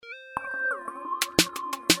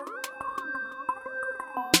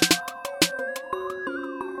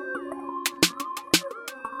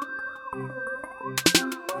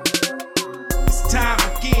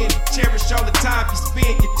cherish all the time you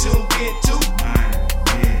spend, you tuned in to.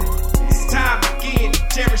 It's time again to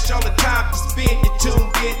cherish all the time you spend, you tuned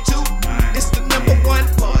in to. It's the number one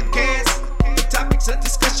podcast. The topics of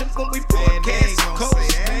discussion when we broadcast.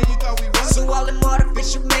 So all them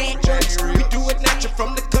artificial man jokes, we do it natural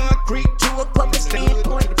from the concrete to a public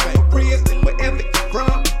standpoint. Real, wherever you're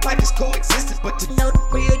from, life is coexistence, but to know the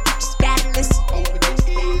real, you just gotta listen.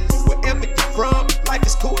 Wherever you're from, life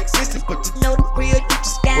is coexistence, but to know the real, you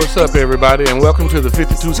just gotta listen. What's up, everybody, and welcome to the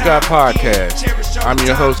 52 Scott Podcast. I'm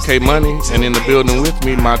your host, K Money, and in the building with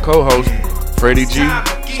me, my co-host, Freddie G,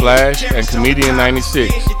 Slash, and Comedian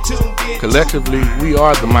 96. Collectively, we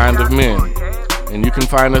are the Mind of Men. And you can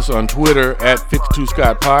find us on Twitter at 52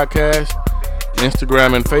 Scott Podcast,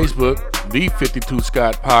 Instagram and Facebook, the 52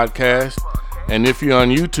 Scott Podcast. And if you're on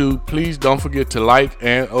YouTube, please don't forget to like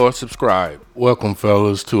and or subscribe. Welcome,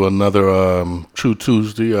 fellas, to another True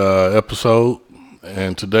Tuesday episode.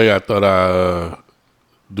 And today I thought I'd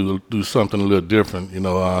do something a little different. You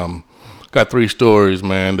know, got three stories,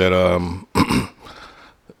 man, that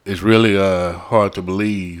it's really hard to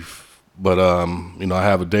believe. But, you know, I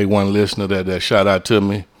have a day one listener that shot out to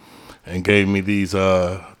me and gave me these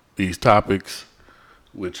topics,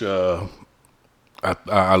 which I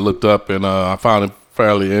looked up and I found it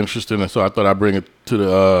fairly interesting. And so I thought I'd bring it to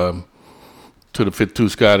the 52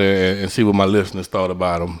 Scott and see what my listeners thought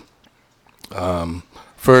about them.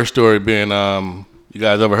 First story being, you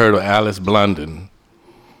guys ever heard of Alice Blunden?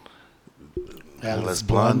 Alice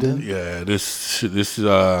Blunden? Yeah, this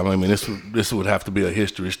would have to be a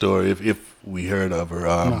history story if we heard of her,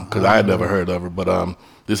 because I had never heard of her. But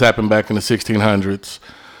this happened back in the 1600s.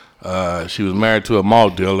 She was married to a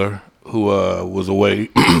malt dealer who was away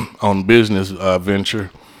on business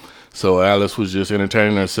venture. So Alice was just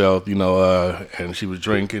entertaining herself, you know, and she was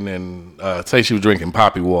drinking she was drinking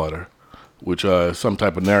poppy water, which is some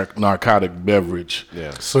type of narcotic beverage.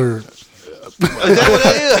 Yeah, syrup.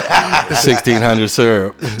 1600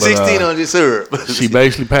 syrup. 1600 syrup. She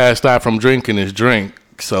basically passed out from drinking this drink.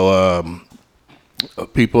 So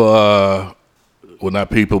people, well, not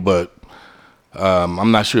people, but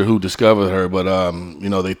I'm not sure who discovered her, but you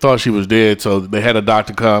know, they thought she was dead. So they had a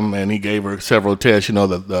doctor come and he gave her several tests. You know,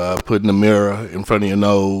 putting the mirror in front of your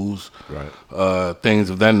nose, right?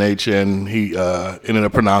 Things of that nature, and he ended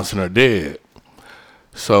up pronouncing her dead.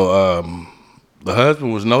 So the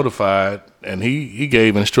husband was notified, and he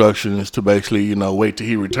gave instructions to basically, you know, wait till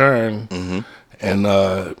he returned, and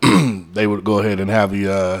they would go ahead and have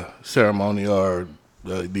the ceremony or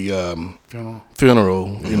the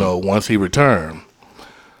funeral, you know, once he returned.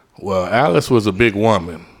 Well, Alice was a big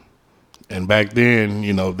woman, and back then,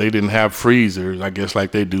 you know, they didn't have freezers, I guess,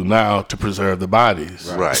 like they do now to preserve the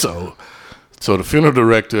bodies. Right. So the funeral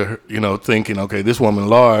director, you know, thinking, okay, this woman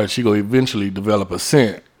large, she gonna eventually develop a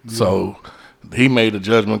scent. Yeah. So he made a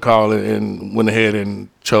judgment call and went ahead and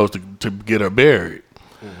chose to get her buried.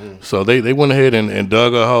 Mm-hmm. So they went ahead and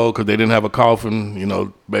dug a hole because they didn't have a coffin, you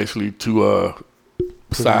know, basically to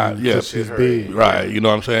side, right, you know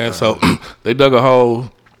what I'm saying? So they dug a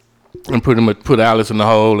hole and put Alice in the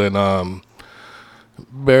hole and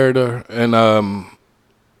buried her. And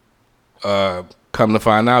come to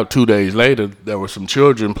find out, 2 days later, there were some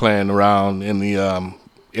children playing around in the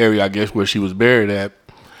area, I guess, where she was buried at.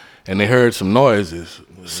 And they heard some noises,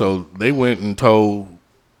 so they went and told,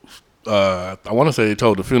 I want to say they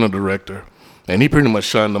told the funeral director, and he pretty much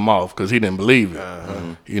shunned them off because he didn't believe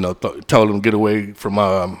it. You know, told them to get away from,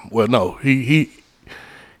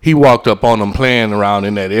 he walked up on them playing around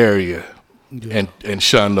in that area and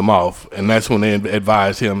shunned them off. And that's when they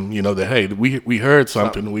advised him, you know, that, hey, we heard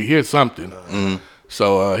something, we hear something.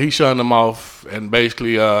 So he shunned them off, and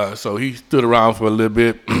basically, so he stood around for a little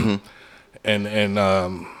bit,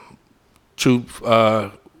 and truth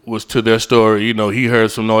was to their story, you know, he heard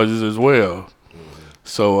some noises as well.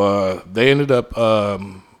 So they ended up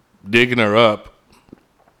digging her up,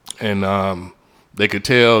 and they could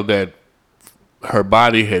tell that her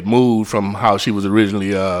body had moved from how she was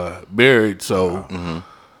originally buried. So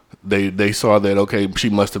they saw that, okay, she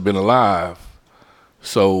must have been alive.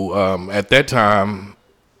 So at that time,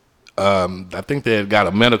 I think they had got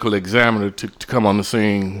a medical examiner to come on the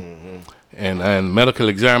scene. And medical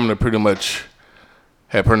examiner pretty much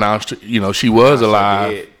had pronounced, you know, she was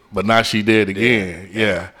alive, but now she dead again.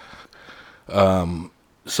 Yeah.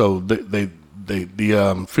 So the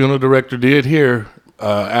funeral director did hear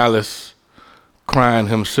Alice crying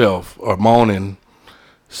himself or moaning.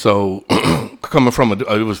 So coming from it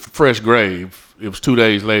was a fresh grave. It was 2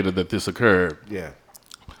 days later that this occurred. Yeah.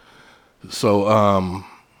 So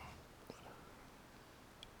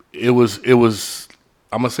it was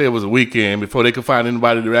I'm gonna say it was a weekend before they could find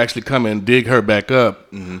anybody to actually come and dig her back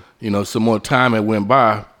up. Mm-hmm. Some more time had went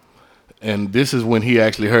by, and this is when he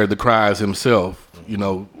actually heard the cries himself.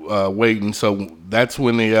 Waiting. So that's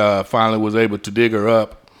when they finally was able to dig her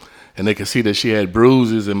up, and they could see that she had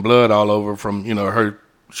bruises and blood all over from her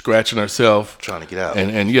scratching herself, trying to get out,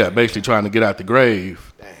 and basically trying to get out the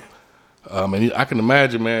grave. Damn. And I can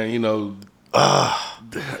imagine, man.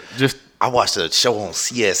 Just I watched a show on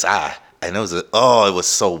CSI. And it was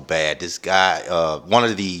so bad. This guy, one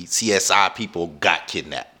of the CSI people got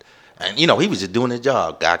kidnapped. And, he was just doing his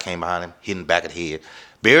job. Guy came behind him, hit him back of the head,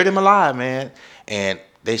 buried him alive, man. And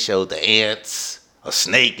they showed the ants. A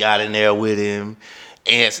snake got in there with him.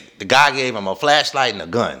 And the guy gave him a flashlight and a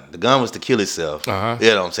gun. The gun was to kill himself. Uh-huh.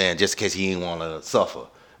 You know what I'm saying? Just in case he didn't want to suffer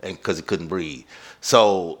and because he couldn't breathe.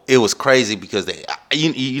 So it was crazy because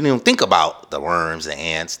you didn't think about the worms, the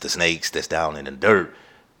ants, the snakes that's down in the dirt.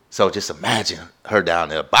 So just imagine her down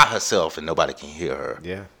there by herself and nobody can hear her.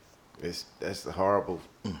 Yeah, that's a horrible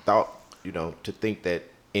thought, to think that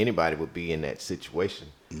anybody would be in that situation.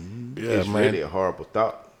 Yeah, it's man. really a horrible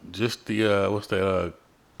thought. Just the what's that?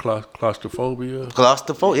 Claustrophobia.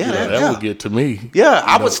 Claustrophobia, yeah, that would get to me. Yeah,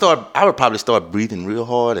 I would probably start breathing real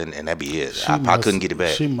hard, and that'd be it. I probably couldn't get it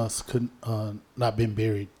back. She must not been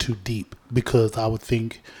buried too deep because I would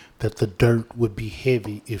think that the dirt would be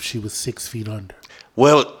heavy if she was 6 feet under.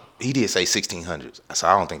 Well, he did say 1600s, so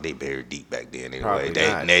I don't think they buried deep back then. Anyway,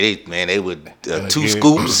 they would two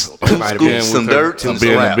scoops, some dirt, and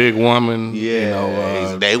being a big woman.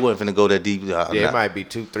 Yeah, they wasn't finna go that deep. It might be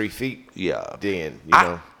 2-3 feet. Yeah, then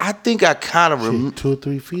I think I kind of remember 2 or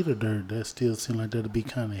 3 feet of dirt. That still seems like that'd be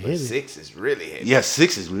kind of heavy. 6 is really heavy. Yeah,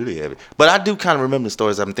 6 is really heavy. But I do kind of remember the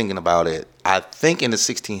stories. I'm thinking about it. I think in the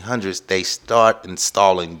 1600s they start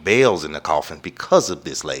installing bells in the coffin because of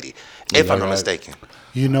this lady, if I'm not mistaken.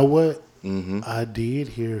 You know what? Mm-hmm. I did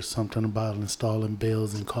hear something about installing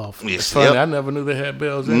bells in coffins. It's funny. I never knew they had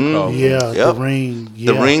bells in coffins. Yeah, the ring.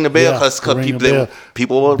 Yeah, the ring, the bell, because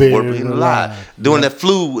people were burying alive. During the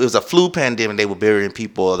flu, it was a flu pandemic. They were burying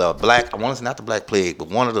people. I want to say not the Black Plague, but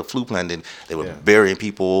one of the flu pandemic. They were burying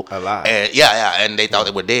people alive. And, and they thought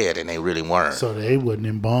they were dead, and they really weren't. So they wasn't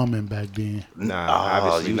embalming back then. Nah,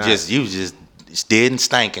 obviously not. You just dead and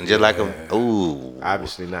stinking, just like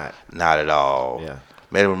obviously not at all. Yeah.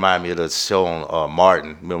 Man, it remind me of the show on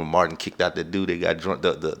Martin. Remember Martin kicked out that dude that got drunk,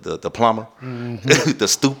 the plumber, the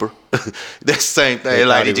stooper. That's the same thing.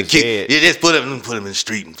 Like you just put him in the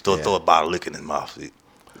street and throw a bottle of liquor in his mouth.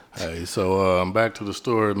 Hey, so back to the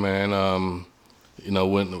story, man.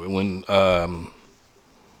 When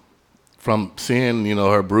from seeing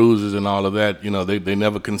her bruises and all of that, they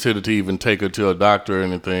never considered to even take her to a doctor or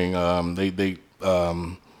anything.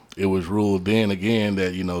 It was ruled then again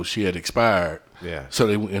that she had expired. Yeah. So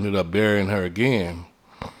they ended up burying her again.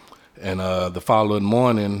 And the following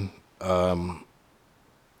morning, I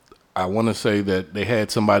want to say that they had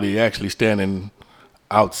somebody actually standing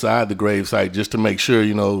outside the gravesite just to make sure,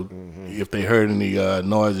 if they heard any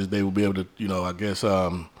noises, they would be able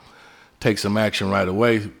to, take some action right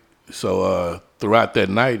away. So throughout that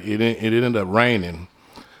night, it ended up raining.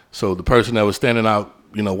 So the person that was standing out,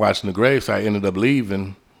 watching the gravesite ended up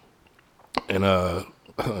leaving. And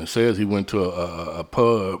it says he went to a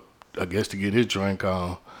pub, I guess, to get his drink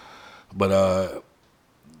on. But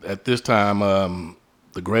at this time,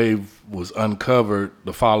 the grave was uncovered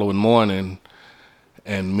the following morning,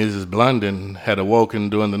 and Mrs. Blunden had awoken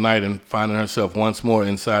during the night and finding herself once more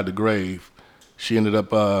inside the grave. She ended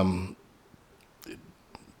up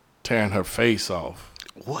tearing her face off.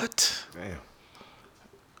 What?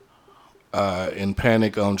 Damn. In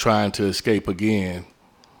panic on trying to escape again.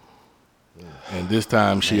 And this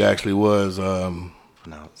time she actually was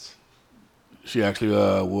pronounced. She actually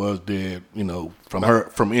was dead,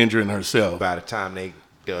 from injuring herself. By the time they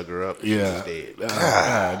dug her up, she was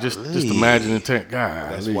dead. Just imagine it.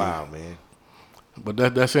 God, that's wild, man. But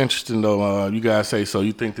that's interesting, though. You guys say so.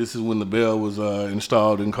 You think this is when the bell was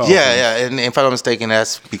installed in coffins? Yeah. And if I'm not mistaken,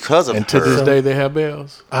 that's because of her. And to this day, they have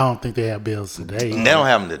bells? I don't think they have bells today. They don't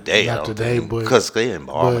have them today. Not today, but because they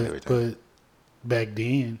embalm and everything. But back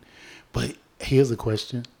then, here's a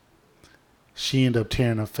question. She ended up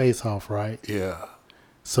tearing her face off, right? Yeah.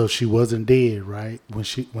 So she wasn't dead, right?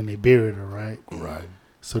 When they buried her, right? Right.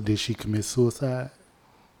 So did she commit suicide?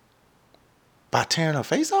 By tearing her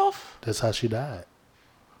face off? That's how she died.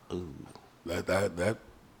 Ooh. That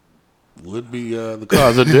would be the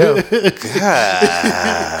cause of death.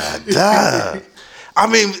 God, I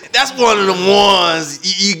mean, that's one of the ones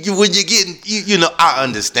you when you're getting, you know, I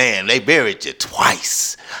understand. They buried you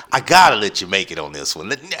twice. I gotta let you make it on this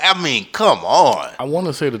one. I mean, come on. I want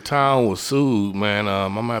to say the town was sued, man.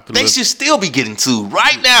 I'm gonna have to. They should still be getting sued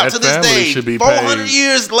right now That to this family day. should be 400 paid.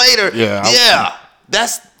 years later. Yeah,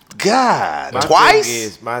 That's God. My Twice? Thing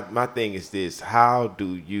is, my thing is this: how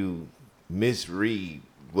do you misread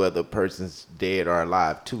whether a person's dead or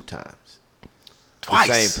alive 2 times? Twice.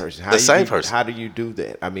 The same person. The same person. How do you do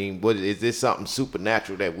that? I mean, what is this something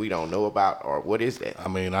supernatural that we don't know about, or what is that? I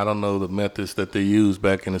mean, I don't know the methods that they used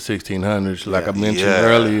back in the 1600s. Like I Yeah. mentioned Yeah.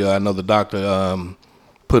 earlier, I know the doctor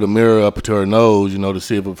put a mirror up to her nose, you know, to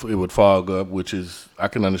see if it would fog up, which is, I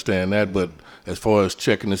can understand that. But as far as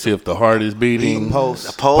checking to see if the heart is beating, Pulse.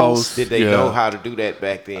 Pulse. Did they yeah. know how to do that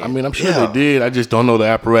back then? I mean, I'm sure Yeah. they did. I just don't know the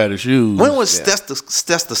apparatus used. When was Yeah.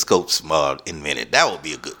 stethoscopes invented? That would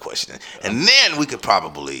be a good question. And then we could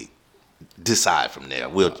probably decide from there.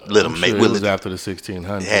 We'll let them I'm make. sure We'll it was let, after the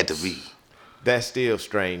 1600s. it had to be. That's still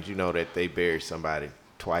strange, you know, that they buried somebody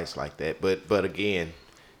twice like that. But again,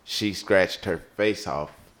 she scratched her face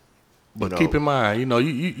off. But keep in mind, you know,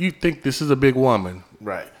 you think this is a big woman.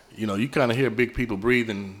 Right. You know, you kind of hear big people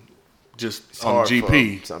breathing just It's on hard for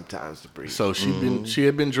GP. them sometimes to breathe. So she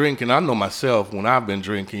had been drinking. I know myself when I've been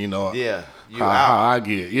drinking. You know, yeah, you how out. I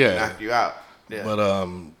get. Yeah, Knock you out. Yeah. but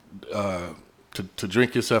to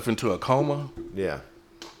drink yourself into a coma, yeah.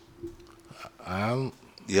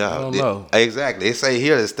 Yeah, I don't know. Exactly. They say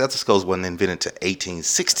here that stethoscopes wasn't invented until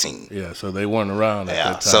 1816. yeah. So they weren't around at Yeah,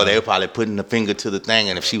 that time. so they were probably putting the finger to the thing,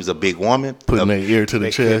 and if she was a big woman, putting their ear to the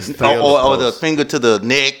They chest. couldn't feel or the pulse. finger to the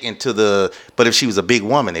neck and to the. But if she was a big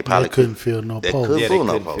woman, they probably They couldn't feel no they pulse. couldn't Yeah, they feel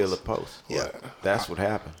no couldn't pulse. feel a pulse. Yeah. That's what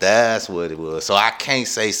happened. That's what it was. So I can't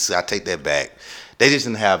say. I take that back. They just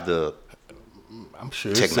didn't have the. I'm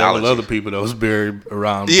sure Technology. several other people that was buried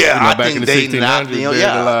around. Yeah, I back think in the they 1600s. knocked them- buried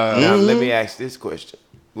yeah. alive. Now, let me ask this question.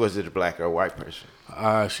 Was it a black or a white person?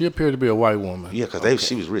 She appeared to be a white woman. Yeah, because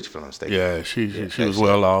she was rich, if I'm not mistaken. Yeah, she was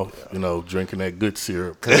well off. You know, drinking that good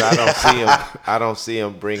syrup. Because I don't see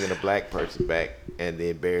him bringing a black person back and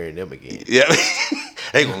then burying them again. Yeah,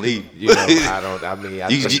 they gonna leave. You know, I mean,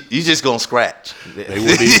 You just gonna scratch. They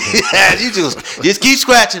would even, Yeah, you just keep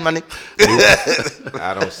scratching, my nigga.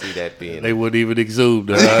 I don't see that being. they would even exhume.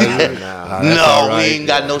 Nah. No, we ain't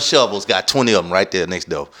got no shovels. Got 20 of them right there next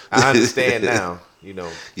door. I understand now. You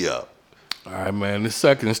know, Yeah. All right, man. The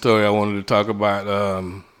second story I wanted to talk about,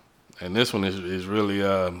 and this one is really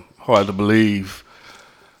hard to believe.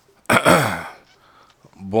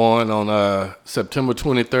 Born on September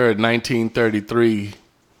 23rd, 1933,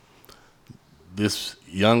 this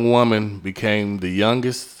young woman became the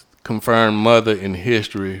youngest confirmed mother in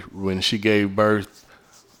history when she gave birth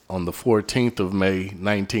on the 14th of May,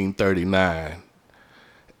 1939,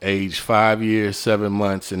 age 5 years, 7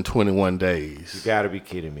 months, and 21 you days. got to be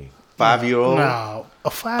kidding me. 5-year-old. No, a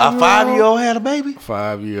A 5-year-old. 5-year-old had a baby.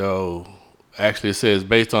 5-year-old. Actually, it says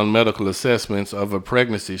based on medical assessments of her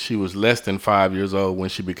pregnancy, she was less than 5 years old when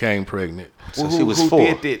she became pregnant. So she was who 4.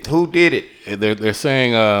 Did it? Who did it? They're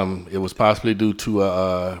saying it was possibly due to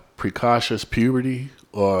a precocious puberty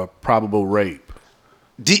or probable rape.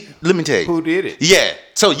 Let me tell you. Who did it? Yeah.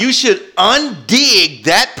 So you should undig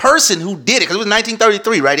that person who did it because it was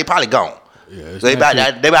 1933, right? They probably gone. Yeah, it's They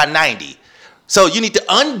 19 about 90. So you need to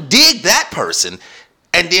undig that person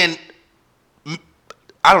and then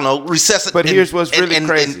I don't know, resuscitate. But here's what's really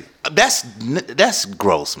crazy. That's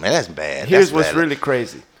gross, man. That's bad. Here's That's what's bad. really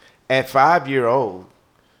crazy. At 5 years old,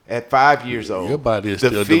 Your body is the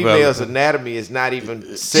still female's developing. anatomy is not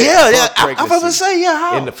even set Yeah, for yeah. I was pregnancy about to say, yeah,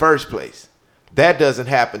 how? in the first place. That doesn't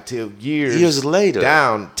happen till years later.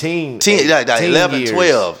 Down, teen 11, years.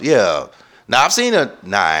 12. Yeah. Now I've seen a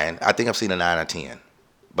 9. I think I've seen a 9 or 10.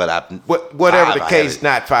 But Whatever 5, the I case, haven't.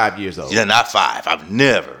 not 5 years old. Yeah, not 5. I've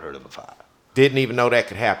never heard of a 5. Didn't even know that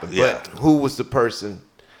could happen. Yeah. But who was the person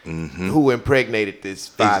who impregnated this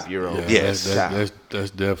 5-year-old? Yeah, Yes.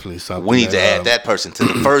 that's definitely something. We need to add um, that person to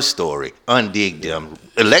the first story. Undig them,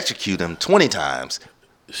 electrocute them 20 times.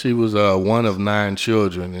 She was one of 9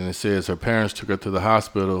 children, and it says her parents took her to the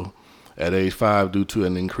hospital at age 5 due to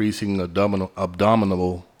an increasing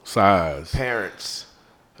abdominal size. Parents.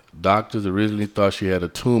 Doctors originally thought she had a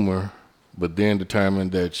tumor, but then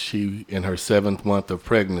determined that she in her 7th month of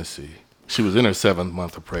pregnancy. She was in her 7th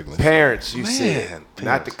month of pregnancy. Parents, you Man, said. parents.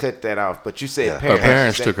 Not to cut that off, but you said Yeah. parents. Her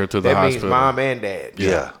parents That- took her to the that hospital. means mom and dad.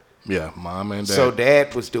 Yeah. Yeah, mom and dad. So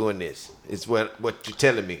dad was doing this. Is what you're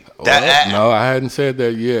telling me. No, I hadn't said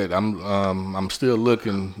that yet. I'm still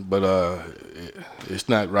looking, but it's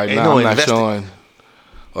not right Ain't now. no I'm not investi- showing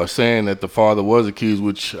or saying that the father was accused,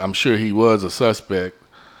 which I'm sure he was a suspect.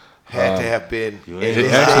 Had to have been.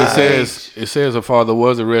 It says her father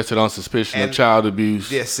was arrested on suspicion of child abuse.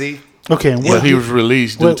 Yeah, see? Okay, and But he was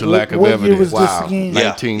released due to lack of what evidence. year was this again?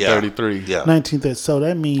 1933. Yeah. 1930. So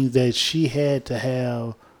that means that she had to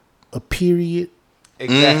have a period.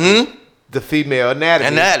 Exactly. The female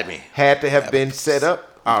Anatomy. had to have been set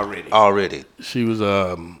up already. She was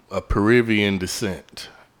a Peruvian descent.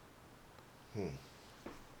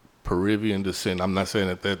 Peruvian descent. I'm not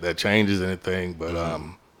saying that changes anything, but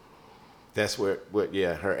That's where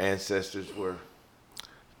her ancestors were.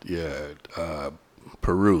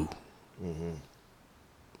 Peru. Man,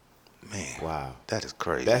 Wow. that is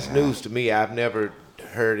crazy. That's man. news to me. I've never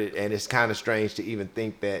heard it, and it's kind of strange to even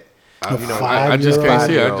think that. I just can't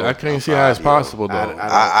see. I can't see how it's possible though.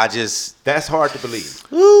 I just That's hard to believe.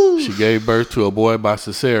 She gave birth to a boy by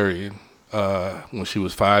cesarean when she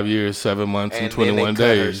was 5 years, 7 months, and 21 then they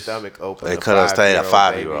cut her days. stomach open. they cut her stomach at a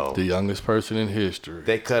 5-year-old. The youngest person in history.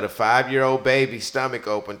 They cut a 5-year-old baby's stomach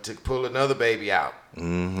open to pull another baby out.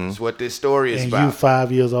 That's what this story is And about. you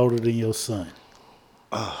 5 years older than your son.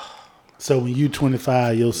 So when you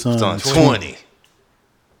 25, your son 20.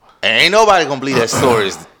 And ain't nobody gonna believe that story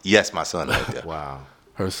is yes, my son right there. Wow.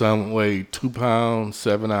 Her son weighed 2 pounds,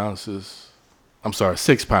 7 ounces.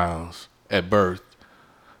 6 pounds at birth,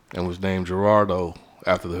 and was named Gerardo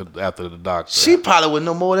after the doctor. She probably was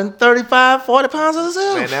no more than 35, 40 pounds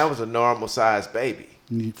herself. Man, that was a normal sized baby.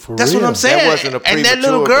 For That's real. what I'm saying. That wasn't a and that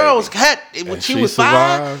little premature girl baby. had when And she she was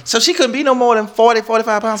survived. 5, so she couldn't be no more than 40,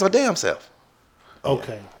 45 pounds her damn self.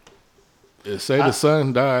 Okay. It say the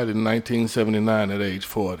son died in 1979 at age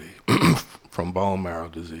 40 from bone marrow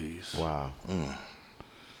disease. Wow.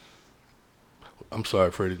 I'm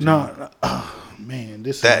sorry, Freddie G. No, oh, man,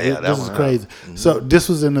 this That is one, crazy. So this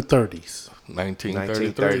was in the 30s,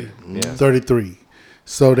 1933. 1930. Yeah. 33.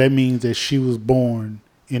 So that means that she was born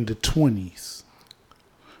in the 20s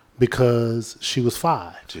because she was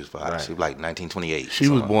 5. She was 5. She was like 1928. She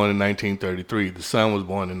was born in 1933. The son was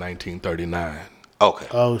born in 1939. Okay.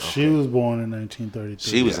 Oh, she was born in 1933.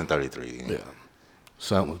 She was in 33. Yeah.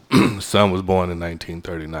 Son was born in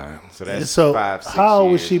 1939. So that's So 5, 6 how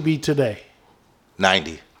old would years. she be today?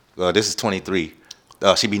 90. This is 23.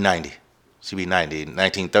 She'd be 90. She'd be 90.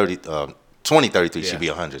 2033, Yeah. she'd be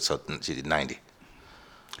 100. So she did 90.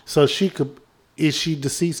 So is she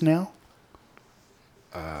deceased now?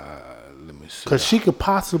 Let me see. Because she could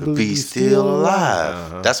possibly Be still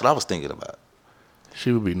alive. That's what I was thinking about.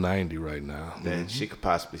 She would be 90 right now. Then she could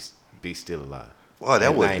possibly be still alive. Well, that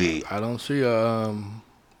At would 90. be I don't see a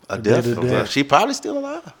death. a death. She probably still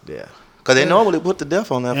alive. Yeah. Because they normally put the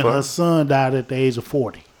death on that And her first. son died at the age of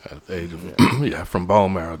 40. at the age of from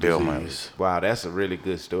bone marrow Bone marrow. disease. Wow, that's a really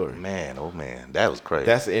good story. Man, oh man, that was crazy.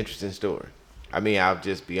 That's an interesting story. I mean, I'll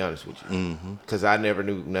just be honest with you. Because I never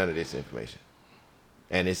knew none of this information.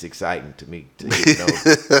 And it's exciting to me to even know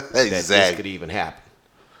that this could even happen.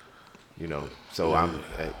 You know, so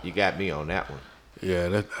you got me on that one. Yeah,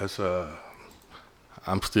 that's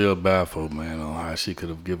I'm still baffled, man, on how she could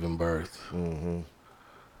have given birth.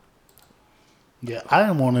 Yeah, I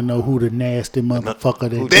didn't want to know who the nasty motherfucker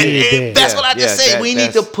that did that. That's what I just Yeah, said. We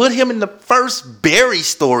need to put him in the first bury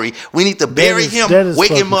story. We need to bury is- him, that is wake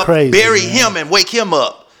him fucking up, crazy, bury man. him, and wake him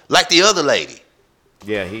up like the other lady.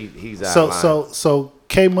 Yeah, he's out of line. So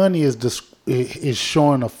K Money is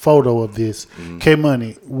showing a photo of this. K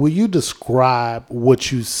Money, will you describe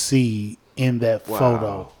what you see in that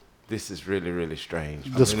photo? This is really, really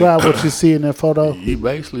strange. Describe what you see in that photo. You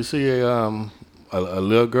basically see a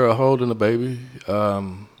little girl holding a baby.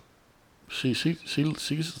 She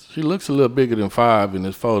looks a little bigger than 5 in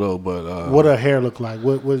this photo, but What her hair look like?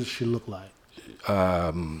 What does she look like?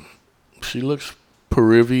 she looks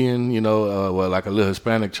Peruvian, like a little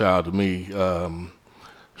Hispanic child to me.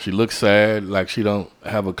 She looks sad, like she don't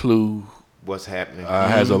have a clue. What's happening?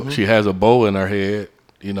 She has a bow in her head.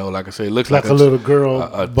 Like I say, it looks Like a little girl,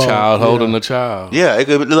 a bow, child holding yeah. a child. Yeah, it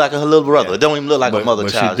could look like her little brother. It don't even look like a mother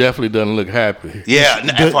But child. she definitely doesn't look happy. Yeah,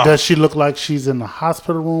 Does she look like she's in the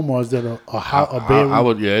hospital room, or is that a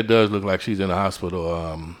bedroom? It does look like she's in a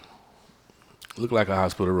hospital. Look like a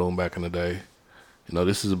hospital room back in the day.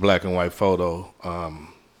 This is a black and white photo.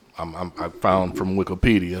 I found from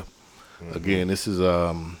Wikipedia. Again, this is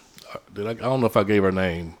I don't know if I gave her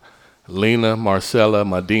name, Lena Marcela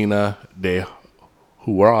Medina de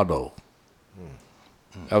Jurado.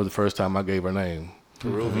 That was the first time I gave her name.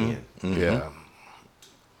 Peruvian. Yeah.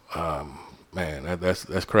 Man,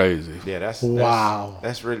 that's crazy. Yeah, that's Wow.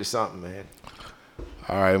 That's really something, man.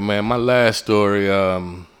 All right, man. My last story.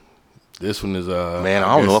 This one is Man,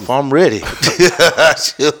 I don't know if I'm ready.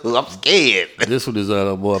 Shoot, I'm scared. This one is on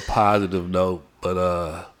a more positive note,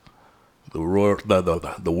 but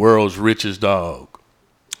the world's richest dog.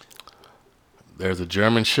 There's a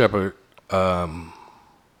German Shepherd that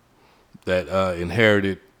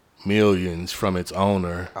inherited millions from its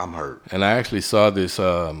owner. I'm hurt. And I actually saw this.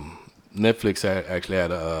 Netflix actually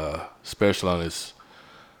had a special on this.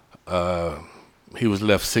 He was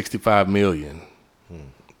left $65 million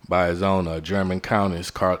by his owner, German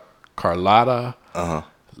Countess Carlotta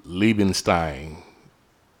Liebenstein.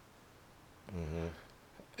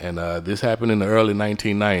 And this happened in the early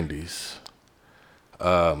 1990s.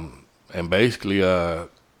 And basically,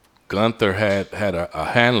 Gunther had a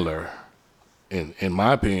handler, in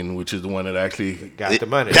my opinion, which is the one that actually got the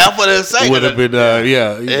money. That's what I'm saying. Would have been,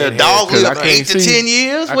 dog was 8 to 10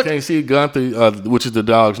 years. I can't see Gunther, which is the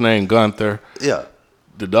dog's name, Gunther. Yeah.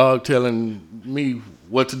 The dog telling me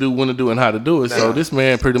what to do, when to do, and how to do it. So this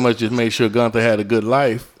man pretty much just made sure Gunther had a good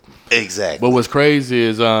life. Exactly. But what's crazy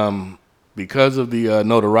is because of the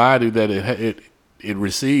notoriety that it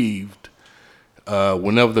received,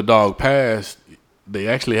 whenever the dog passed, they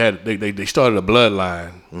actually they started a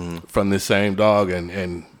bloodline from this same dog,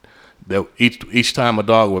 and each time a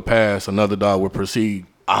dog would pass, another dog would proceed.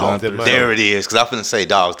 Oh, there it is. Because I was going to say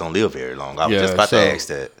dogs don't live very long. I was just about to ask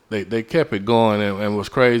that. They kept it going, and what's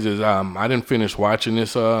crazy is I didn't finish watching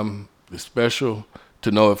this special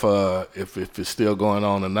to know if it's still going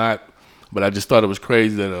on or not. But I just thought it was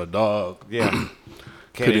crazy that a dog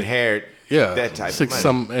could inherit that type of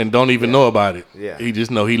money. And don't even know about it. Yeah. He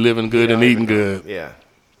just know he living good and eating good. Yeah.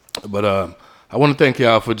 But I want to thank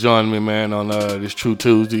y'all for joining me, man, on this True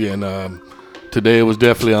Tuesday. And today it was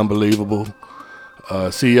definitely unbelievable.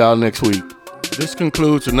 See y'all next week. This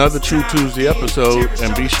concludes another True Tuesday episode.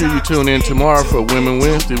 And be sure you tune in tomorrow for Women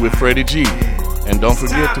Wednesday with Freddie G. And don't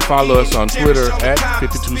forget to follow us on Twitter at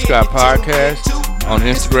 52 Scott Podcast, on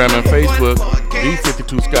Instagram and Facebook, the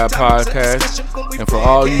 52 Scott Podcast. And for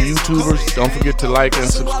all you YouTubers, don't forget to like and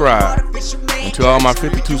subscribe. And to all my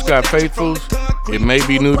 52 Scott faithfuls, it may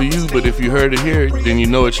be new to you, but if you heard it here, then you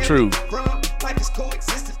know it's true.